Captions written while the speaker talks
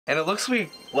And it looks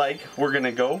like we're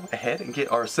gonna go ahead and get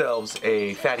ourselves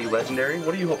a fatty legendary.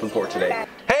 What are you hoping for today?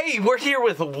 Hey, we're here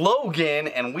with Logan,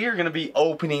 and we are gonna be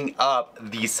opening up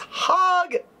these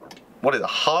HOG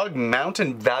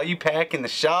Mountain Value Pack in the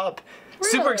shop. Really?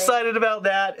 Super excited about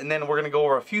that, and then we're gonna go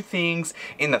over a few things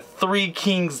in the 3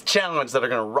 Kings Challenge that are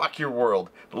gonna rock your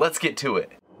world. Let's get to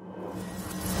it.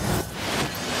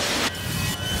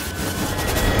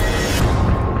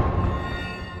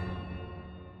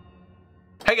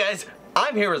 Hey guys,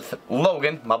 I'm here with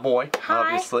Logan, my boy. Hi.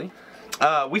 Obviously.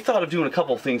 We thought of doing a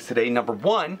couple of things today. Number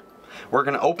one, we're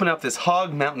going to open up this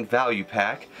HOG Mountain Value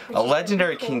Pack, a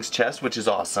legendary King's chest, which is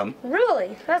awesome.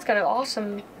 Really? That's going to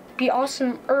awesome. Be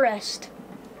awesome Everest.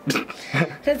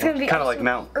 That's going to be kind of like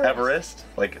Mount Everest,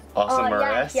 like awesome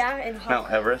Everest. Yeah, and Mount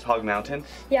Everest, HOG Mountain.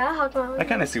 Yeah, HOG Mountain. I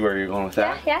kind of see where you're going with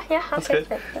that. Yeah. That's good.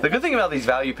 The good thing about these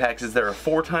value packs is they're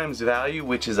 4 times value,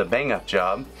 which is a bang up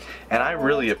job, and I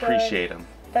really appreciate them.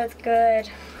 That's good.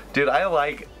 Dude, I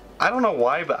don't know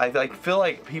why, but I feel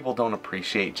like people don't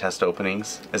appreciate chest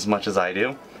openings as much as I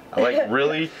do. I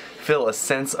really feel a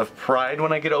sense of pride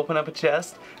when I get to open up a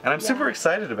chest, and I'm super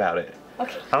excited about it.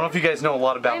 Okay. I don't know if you guys know a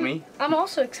lot about me. I'm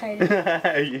also excited.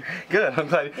 Good, I'm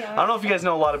glad. Yeah, I don't know if you guys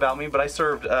know a lot about me, but I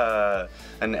served an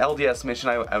LDS mission.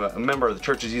 I'm a member of the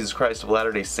Church of Jesus Christ of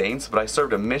Latter-day Saints, but I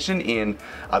served a mission in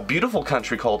a beautiful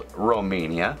country called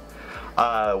Romania.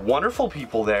 Wonderful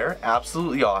people there,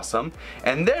 absolutely awesome.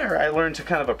 And there I learned to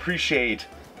kind of appreciate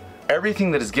everything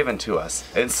that is given to us.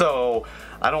 And so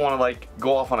I don't want to like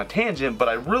go off on a tangent, but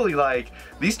I really like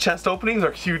these chest openings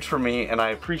are huge for me, and I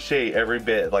appreciate every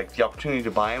bit, like the opportunity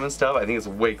to buy them and stuff. I think it's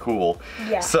way cool.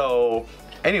 Yeah. So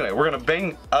anyway, we're gonna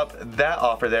bang up that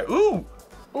offer there. Ooh!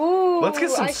 Ooh, let's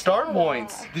get some star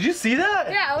points. Did you see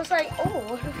that? Yeah, I was like, oh,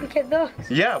 what if we get those?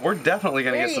 Yeah, we're definitely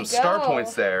gonna get some star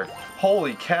points there.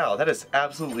 Holy cow, that is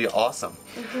absolutely awesome.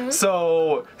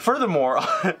 So, furthermore,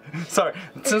 sorry,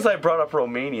 since I brought up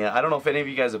Romania, I don't know if any of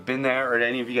you guys have been there or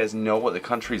any of you guys know what the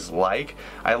country's like.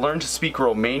 I learned to speak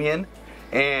Romanian,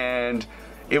 and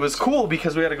it was cool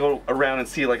because we had to go around and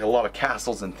see like a lot of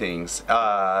castles and things.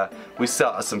 We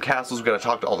saw some castles, we got to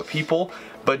talk to all the people,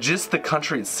 but just the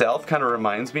country itself kind of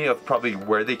reminds me of probably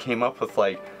where they came up with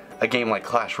like a game like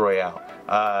Clash Royale.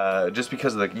 Just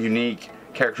because of the unique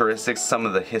characteristics, some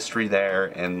of the history there,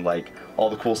 and like all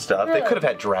the cool stuff. Really? They could have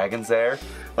had dragons there.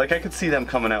 Like I could see them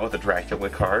coming out with a Dracula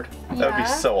card. Yeah. That would be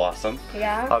so awesome.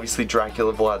 Yeah. Obviously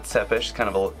Dracula Vlad Tepes is kind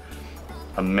of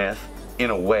a myth. In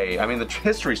a way. I mean, the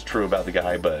history's true about the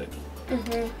guy, but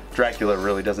Dracula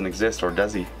really doesn't exist, or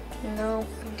does he? No,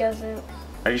 he doesn't.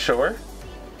 Are you sure?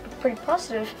 I'm pretty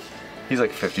positive. He's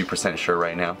like 50% sure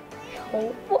right now.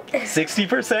 No.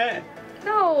 60%?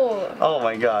 No. Oh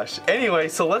my gosh. Anyway,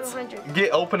 so let's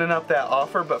get opening up that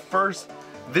offer, but first,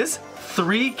 this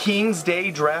 3 Kings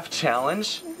Day Draft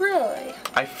Challenge. Really?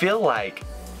 I feel like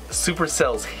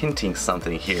Supercell's hinting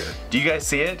something here. Do you guys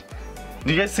see it?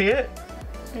 Do you guys see it?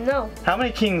 No. How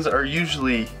many kings are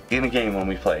usually in a game when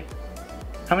we play?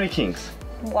 How many kings?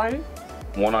 1.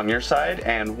 1 on your side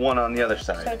and 1 on the other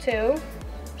side. So 2.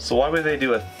 So why would they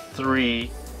do a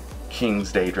 3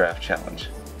 Kings Day Draft Challenge?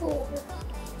 Oh.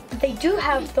 They do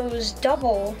have those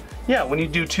double. Yeah, when you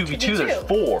do 2v2 there's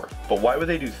 4. But why would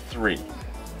they do 3?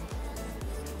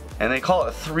 And they call it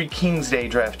a 3 Kings Day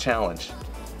Draft Challenge.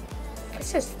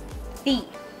 This is the.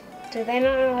 Do they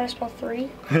not know how to spell 3?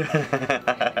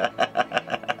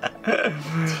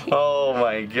 Oh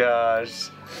my gosh.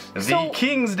 The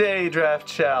King's Day Draft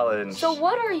Challenge. So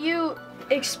what are you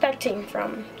expecting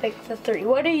from the 3?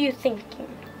 What are you thinking?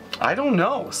 I don't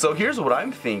know. So here's what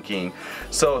I'm thinking.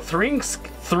 So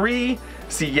 3,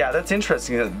 see, yeah, that's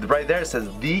interesting. Right there it says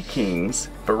The Kings,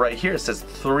 but right here it says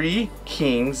 3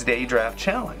 Kings Day Draft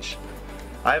Challenge.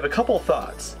 I have a couple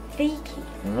thoughts. The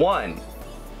King. 1.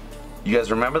 You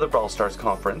guys remember the Brawl Stars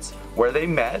conference where they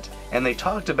met and they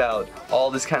talked about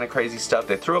all this kind of crazy stuff.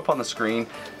 They threw up on the screen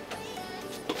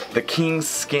the King's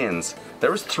skins. There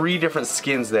was 3 different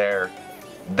skins there.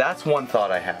 That's one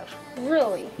thought I have.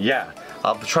 Really? Yeah.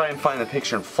 I'll try and find the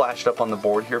picture and flash it up on the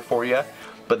board here for you.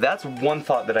 But that's one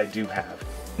thought that I do have.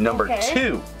 Number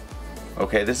 2.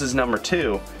 Okay, this is number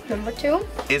 2. Number 2?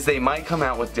 Is they might come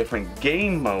out with different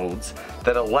game modes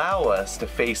that allow us to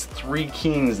face 3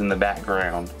 kings in the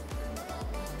background.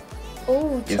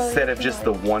 Ooh, instead of just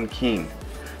the 1 king.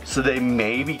 So they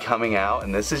may be coming out,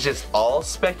 and this is just all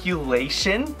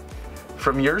speculation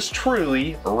from yours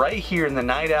truly, right here in the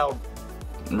Night Owl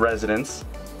residence,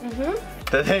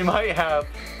 that they might have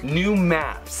new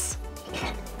maps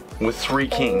with 3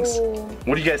 kings. Oh.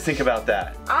 What do you guys think about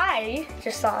that? I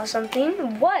just saw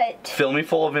something. What? Fill me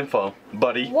full of info,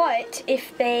 buddy. What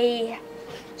if they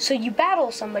So you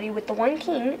battle somebody with the 1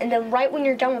 king, and then right when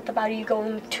you're done with the battle, you go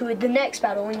into the next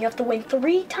battle, and you have to win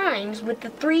 3 times with the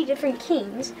 3 different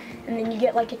kings, and then you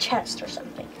get like a chest or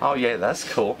something. Oh yeah, that's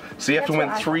cool. So you have to win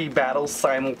 3 battles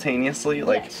simultaneously,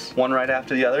 like one right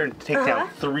after the other, and take down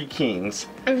 3 kings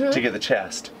to get the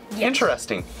chest. Yes.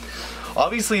 Interesting.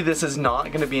 Obviously, this is not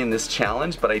going to be in this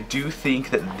challenge, but I do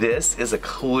think that this is a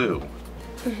clue.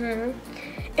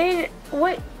 And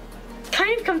what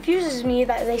kind of confuses me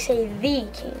that they say the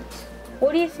kings.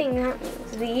 What do you think that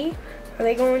means? The? Are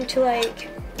they going to like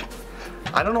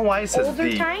I don't know why it says older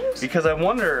the. times? Because I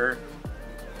wonder,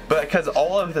 but because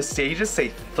all of the stages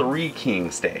say 3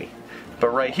 Kings Day.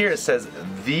 But right here it says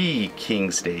the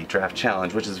Kings Day Draft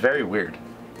Challenge, which is very weird.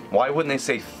 Why wouldn't they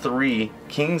say 3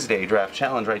 Kings Day Draft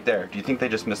Challenge right there? Do you think they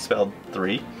just misspelled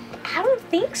 3? I don't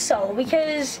think so,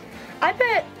 because I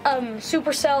bet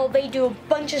Supercell, they do a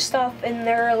bunch of stuff in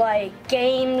their like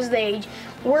games. They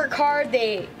work hard,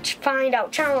 they find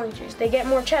out challenges, they get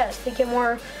more chests, they get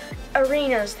more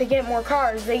arenas, they get more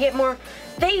cars, they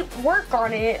work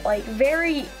on it like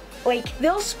very, like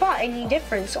they'll spot any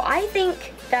difference. So I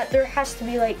think that there has to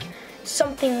be like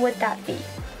something with that fee.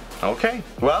 Okay,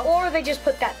 well. Or they just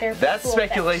put that there. That's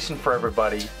speculation for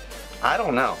everybody. I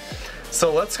don't know.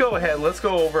 So let's go ahead, let's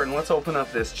go over and let's open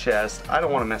up this chest. I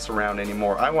don't want to mess around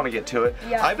anymore. I want to get to it.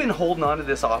 Yeah. I've been holding on to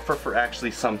this offer for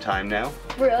actually some time now.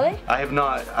 Really? I have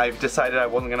not. I've decided I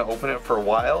wasn't going to open it for a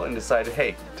while and decided,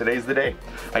 hey, today's the day.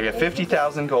 I get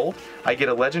 50,000 gold. I get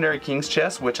a legendary king's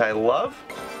chest, which I love.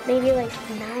 Maybe like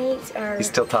knights or... He's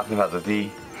still talking about the V.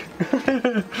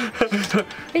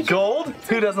 Gold?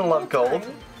 Who doesn't love gold?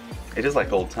 It is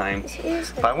like old times.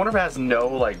 But I wonder if it has no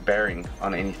like bearing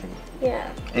on anything.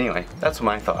 Yeah. Anyway, that's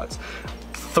my thoughts.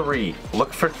 3.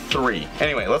 Look for 3.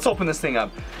 Anyway, let's open this thing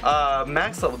up.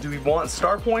 Max level, do we want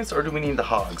star points or do we need the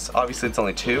hogs? Obviously it's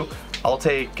only 2. I'll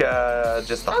take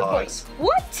just the hogs.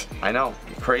 What? I know.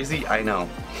 Crazy, I know.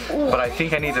 But I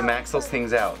think I need to max those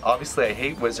things out. Obviously I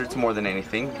hate wizards more than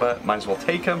anything, but might as well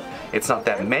take them. It's not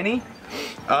that many.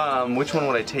 Which one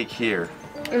would I take here?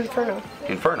 Inferno.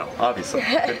 Inferno, obviously.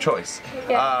 Good choice.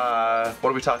 Yeah.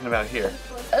 What are we talking about here?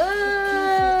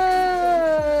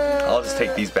 I'll just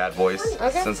take these bad boys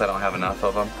since I don't have enough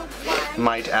of them.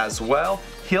 Might as well.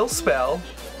 Heal spell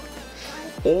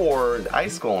or the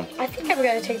ice golem. I think I'm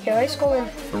gonna take the ice golem.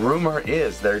 The rumor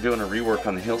is they're doing a rework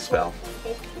on the heal spell.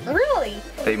 Really?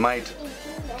 They might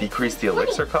decrease the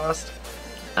elixir cost.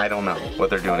 I don't know what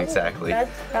they're doing exactly.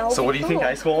 So what do you think,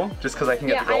 ice golem? Just because I can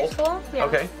get the gold? Ice golem, yeah.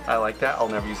 Okay, I like that. I'll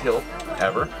never use heal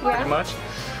ever, pretty much.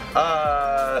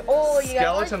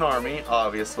 Skeleton army,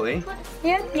 obviously.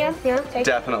 Yeah.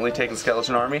 Definitely taking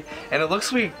skeleton army. And it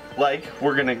looks like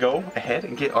we're gonna go ahead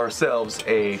and get ourselves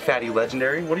a fatty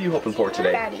legendary. What are you hoping for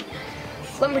today? Fatty.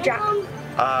 Lumberjack.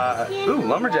 Ooh,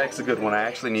 lumberjack's a good one. I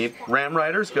actually need. Ram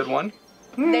rider's good one.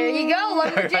 There you go,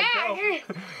 lumberjack.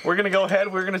 We're gonna go ahead.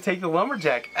 We're gonna take the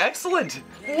lumberjack. Excellent.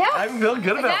 Yeah. I feel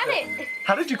good about that.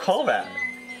 How did you call that?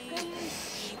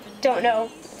 Don't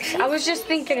know. I was just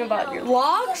thinking about your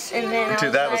logs, and then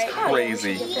Dude, that was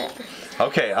crazy.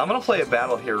 Okay, I'm gonna play a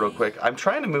battle here real quick. I'm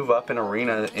trying to move up in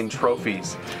arena in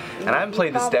trophies, and I haven't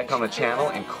played this deck on the channel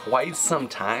in quite some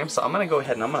time. So I'm gonna go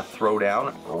ahead and I'm gonna throw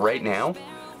down right now,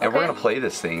 and we're gonna play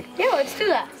this thing. Yeah, let's do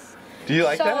that. Do you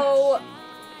like that?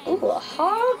 Ooh, a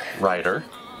hog. Rider.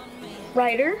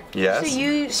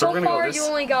 Yes. So far you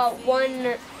only got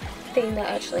one thing that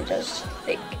actually does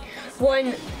like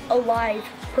one alive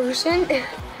person.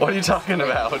 What are you talking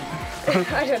about?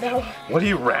 I don't know. What are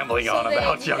you rambling on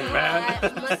about, young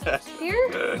man?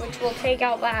 Here, which will take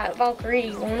out that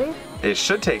Valkyrie, won't it? It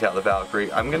should take out the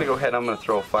Valkyrie. I'm gonna go ahead. I'm gonna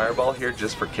throw a fireball here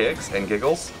just for kicks and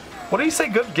giggles. What do you say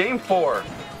good game for?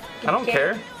 I don't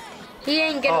care. He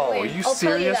ain't gonna win. Oh, are you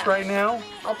serious right now?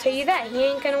 I'll tell you that. He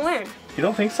ain't gonna win. You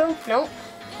don't think so? Nope.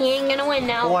 He ain't gonna win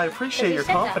now. Well, I appreciate your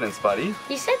confidence, buddy.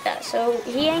 He said that, so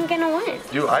he ain't gonna win.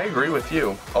 Dude, I agree with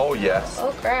you. Oh, yes.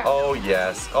 Oh, crap. Oh,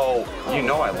 yes. Oh, you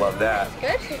know I love that.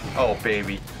 Good. Oh,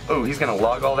 baby. Oh, he's gonna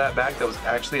log all that back. That was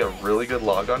actually a really good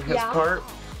log on his part.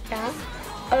 Yeah.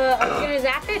 Are you gonna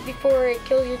zap it before it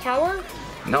kills your tower?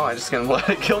 No, I'm just gonna let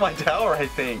it kill my tower, I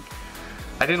think.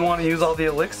 I didn't want to use all the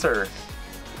elixir.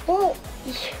 Well,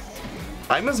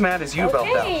 I'm as mad as you about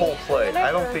that whole play. Whatever.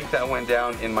 I don't think that went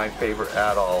down in my favor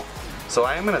at all. So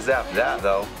I am gonna zap that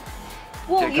though.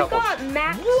 Well, you got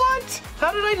max. What?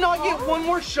 How did I not get one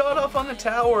more shot off on the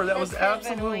tower? That was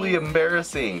absolutely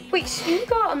embarrassing. Wait, so you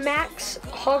got a max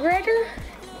hog rider?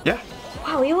 Yeah.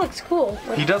 Wow, he looks cool.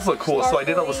 He does look cool. So I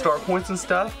did all the star points and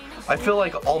stuff. I feel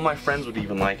like all my friends would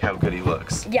even like how good he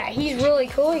looks. Yeah, he's really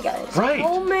cool, guys. Right.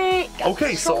 Oh man.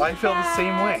 Okay, so I feel the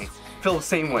same way. feel the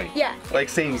same way. Yeah. Like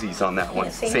samesies on that one.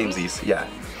 Yeah, samesies. Samesies, yeah.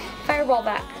 Fireball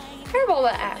back. Fireball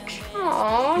back.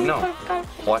 Aww. No.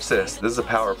 Watch this. This is a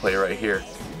power play right here.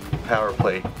 Power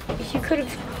play. You could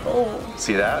have. Oh.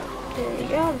 See that? There you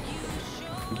go.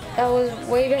 That was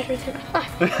way better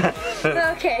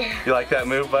than. Okay. You like that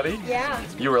move, buddy? Yeah.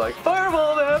 You were like,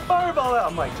 fireball that, fireball that.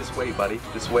 I'm like, just wait, buddy.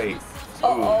 Just wait.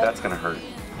 Ooh, that's gonna hurt.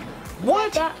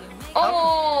 What?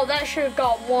 Oh, that should have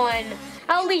got one.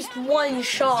 At least one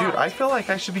shot. Dude, I feel like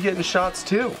I should be getting shots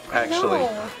too, actually.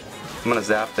 No. I'm gonna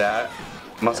zap that.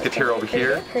 Musketeer over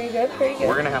here. Pretty good, pretty good.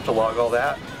 We're gonna have to log all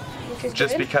that.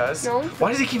 Just good. because. No. Why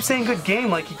does he keep saying good game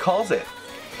like he calls it?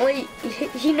 Well,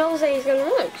 he knows that he's gonna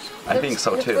lose. I think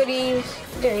so too. That's what he's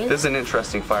doing. This is an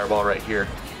interesting fireball right here.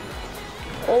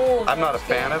 Oh. I'm not a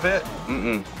fan of it.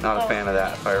 Not a fan of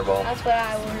that fireball. That's what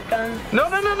I would have done. No,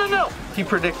 no, no, no, no. He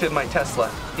predicted my Tesla.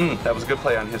 That was a good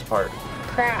play on his part.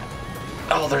 Crap.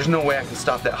 Oh, there's no way I can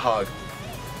stop that hog.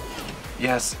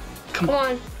 Yes. Come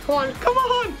on. Come on. Come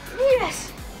on.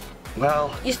 Yes.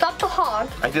 Well. You stopped the hog.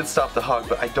 I did stop the hog,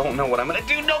 but I don't know what I'm gonna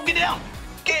do. No, get down.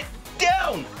 Get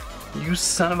down. You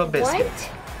son of a biscuit.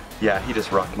 What? Yeah, he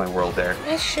just rocked my world there.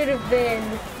 That should have been.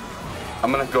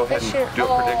 I'm gonna go ahead and do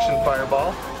a prediction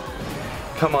fireball.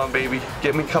 Come on, baby.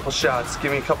 Give me a couple shots.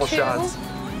 Give me a couple shots.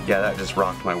 Yeah, that just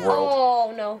rocked my world.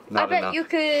 Oh, no. Not I bet enough. you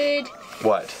could.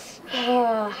 What?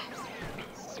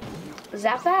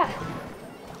 Zap that.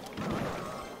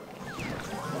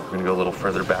 We're gonna go a little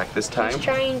further back this time. He's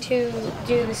trying to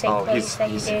do the same plays that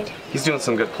he did. He's doing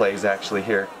some good plays actually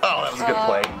here. Oh, that was a good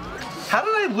play. How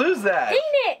did I lose that? Dang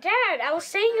it, Dad! I was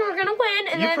saying you were gonna win,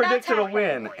 and You then predicted a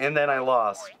win, and then I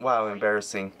lost. Wow,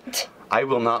 embarrassing. I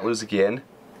will not lose again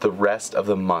the rest of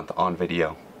the month on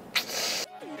video.